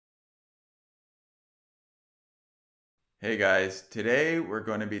Hey guys, today we're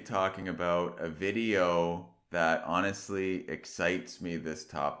going to be talking about a video that honestly excites me, this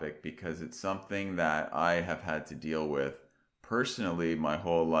topic, because it's something that I have had to deal with personally my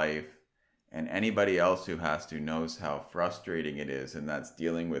whole life, and anybody else who has to knows how frustrating it is, and that's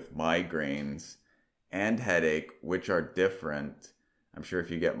dealing with migraines and headache, which are different. I'm sure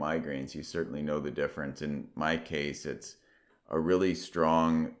if you get migraines, you certainly know the difference. In my case, it's a really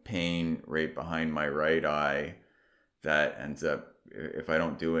strong pain right behind my right eye that ends up, if I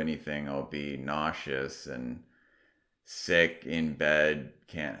don't do anything, I'll be nauseous and sick in bed,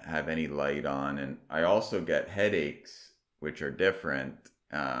 can't have any light on. And I also get headaches, which are different.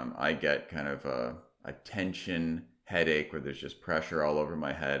 I get kind of a tension headache where there's just pressure all over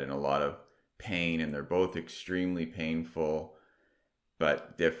my head and a lot of pain, and they're both extremely painful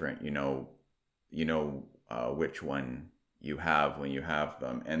but different. Which one you have when you have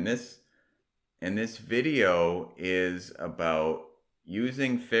them. And this video is about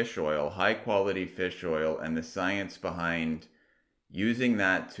using fish oil, high quality fish oil, and the science behind using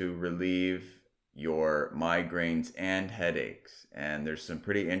that to relieve your migraines and headaches. And there's some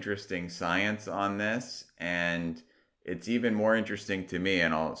pretty interesting science on this, and it's even more interesting to me.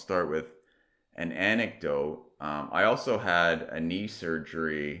 And I'll start with an anecdote. I also had a knee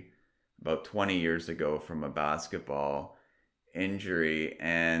surgery about 20 years ago from a basketball injury,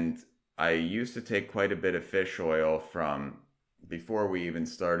 and I used to take quite a bit of fish oil from before we even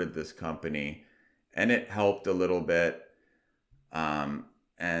started this company, and it helped a little bit.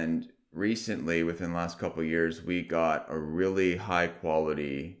 And recently, within the last couple of years, we got a really high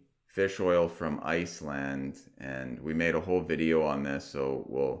quality fish oil from Iceland, and we made a whole video on this, so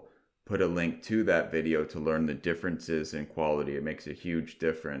we'll put a link to that video to learn the differences in quality. It makes a huge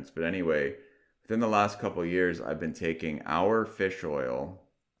difference. But anyway, within the last couple of years, I've been taking our fish oil,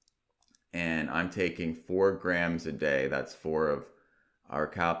 and I'm taking 4 grams a day. That's 4 of our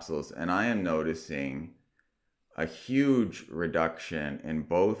capsules. And I am noticing a huge reduction in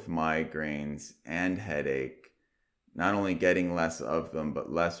both migraines and headache. Not only getting less of them,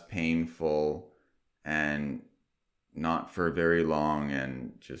 but less painful and not for very long,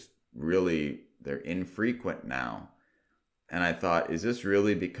 and just really they're infrequent now. And I thought, is this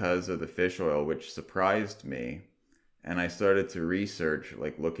really because of the fish oil, which surprised me? And I started to research,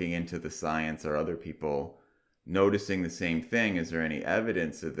 like looking into the science. Are other people noticing the same thing? Is there any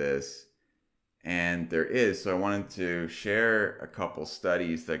evidence of this? And there is. So I wanted to share a couple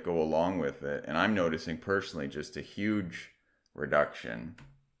studies that go along with it. And I'm noticing personally just a huge reduction.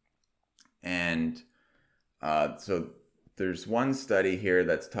 And so there's one study here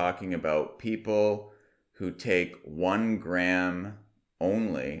that's talking about people who take 1 gram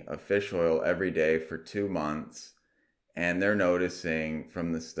only of fish oil every day for 2 months. And they're noticing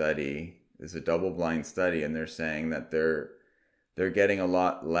from the study, it's a double-blind study, and they're saying that they're getting a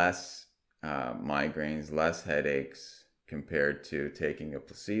lot less migraines, less headaches compared to taking a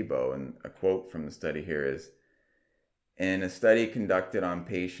placebo. And a quote from the study here is, "In a study conducted on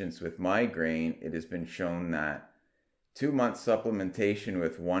patients with migraine, it has been shown that 2 month supplementation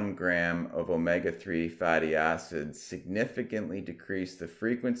with 1 gram of omega-3 fatty acids significantly decreased the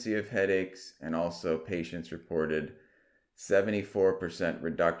frequency of headaches, and also patients reported 74%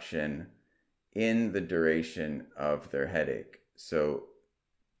 reduction in the duration of their headache." So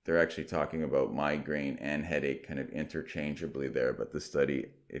they're actually talking about migraine and headache kind of interchangeably there. But the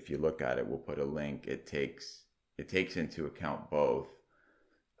study, if you look at it, we'll put a link. It takes into account both.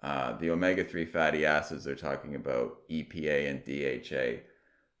 The omega-3 fatty acids, they're talking about EPA and DHA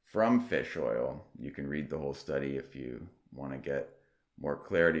from fish oil. You can read the whole study if you want to get more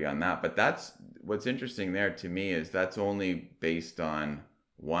clarity on that. But that's what's interesting there to me, is that's only based on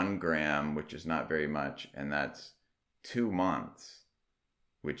 1 gram, which is not very much, and that's 2 months,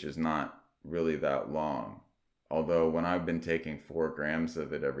 which is not really that long. Although when I've been taking 4 grams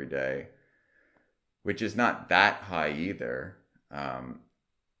of it every day, which is not that high either,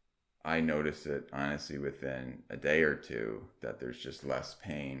 I notice it honestly within a day or two that there's just less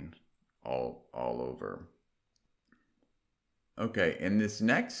pain all over. Okay, in this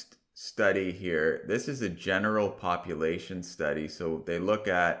next study here, this is a general population study. So they look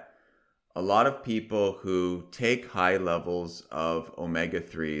at a lot of people who take high levels of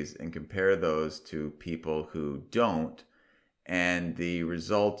omega-3s and compare those to people who don't. And the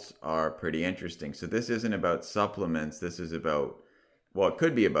results are pretty interesting. So this isn't about supplements. This is about, well, it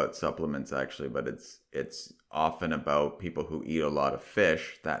could be about supplements actually, but it's often about people who eat a lot of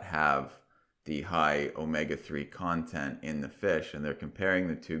fish that have the high omega-3 content in the fish, and they're comparing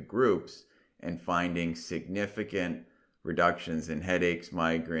the two groups and finding significant reductions in headaches,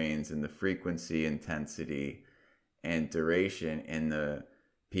 migraines, and the frequency, intensity, and duration in the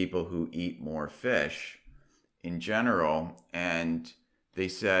people who eat more fish in general. And they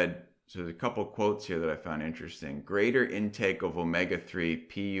said, so there's a couple quotes here that I found interesting. Greater intake of omega-3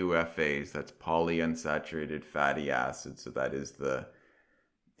 PUFAs, that's polyunsaturated fatty acids, so that is the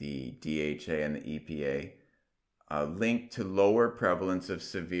DHA and the EPA, linked to lower prevalence of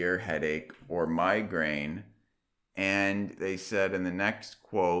severe headache or migraine. And they said in the next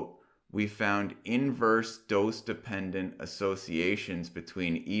quote, we found inverse dose-dependent associations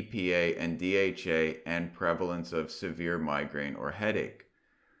between EPA and DHA and prevalence of severe migraine or headache.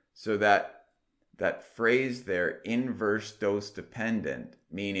 So that phrase there, inverse dose-dependent,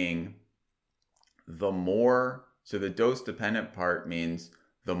 meaning the more, so the dose-dependent part means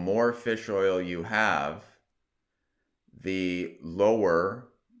the more fish oil you have, the lower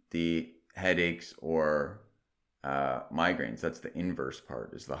the headaches or migraines. That's the inverse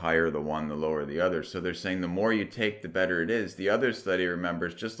part, is the higher the one, the lower the other. So they're saying the more you take, the better it is. The other study, remember,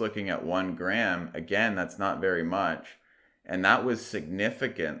 is just looking at 1 gram. Again, that's not very much. And that was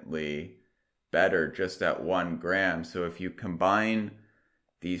significantly better just at 1 gram. So if you combine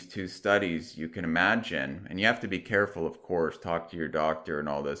these two studies, you can imagine, and you have to be careful, of course, talk to your doctor and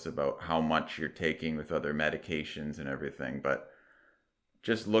all this about how much you're taking with other medications and everything. But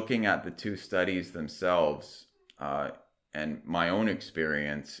just looking at the two studies themselves, and my own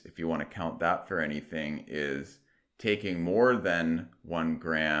experience, if you want to count that for anything, is taking more than 1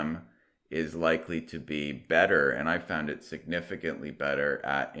 gram is likely to be better. And I found it significantly better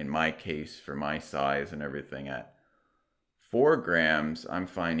at, in my case, for my size and everything, at 4 grams, I'm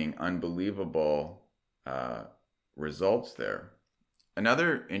finding unbelievable results there.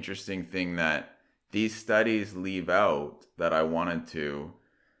 Another interesting thing that these studies leave out that I wanted to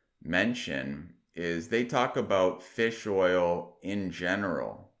mention is they talk about fish oil in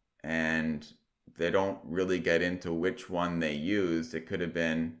general, and they don't really get into which one they used. It could have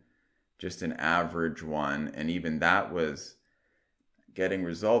been just an average one, and even that was getting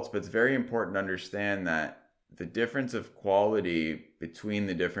results. But it's very important to understand that the difference of quality between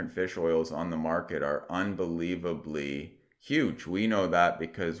the different fish oils on the market are unbelievably huge. We know that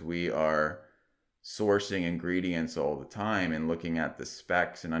because we are sourcing ingredients all the time and looking at the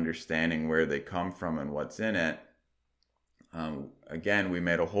specs and understanding where they come from and what's in it. Again, we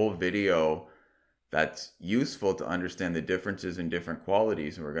made a whole video that's useful to understand the differences in different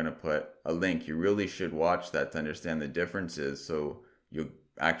qualities, and we're going to put a link. You really should watch that to understand the differences so you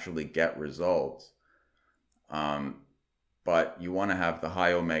actually get results. But you want to have the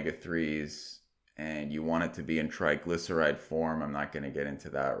high omega-3s, and you want it to be in triglyceride form. I'm not going to get into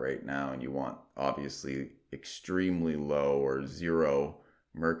that right now. And you want, obviously, extremely low or zero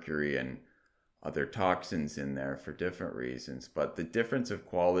mercury and other toxins in there for different reasons. But the difference of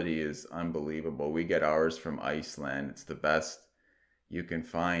quality is unbelievable. We get ours from Iceland. It's the best you can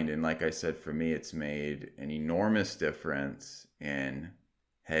find. And like I said, for me, it's made an enormous difference in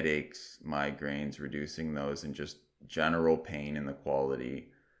headaches, migraines, reducing those, and just general pain and the quality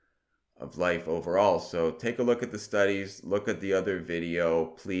of life overall. So take a look at the studies, look at the other video.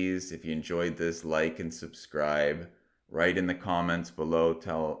 Please, if you enjoyed this, like and subscribe. Write in the comments below,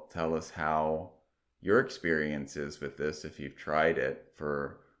 tell us how your experience is with this, if you've tried it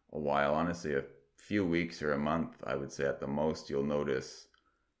for a while. Honestly, a few weeks or a month, I would say at the most, you'll notice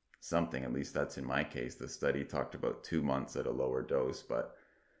something. At least that's in my case. The study talked about 2 months at a lower dose. But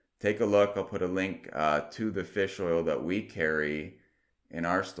take a look. I'll put a link to the fish oil that we carry in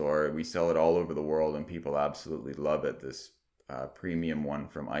our store. We sell it all over the world and people absolutely love it, this premium one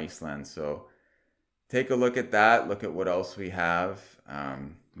from Iceland. So take a look at that. Look at what else we have.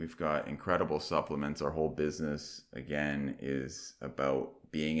 We've got incredible supplements. Our whole business, again, is about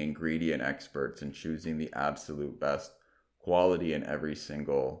being ingredient experts and choosing the absolute best quality in every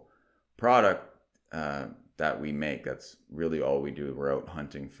single product that we make. That's really all we do. We're out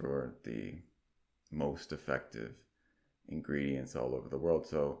hunting for the most effective ingredients all over the world.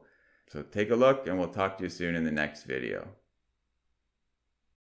 So take a look, and we'll talk to you soon in the next video.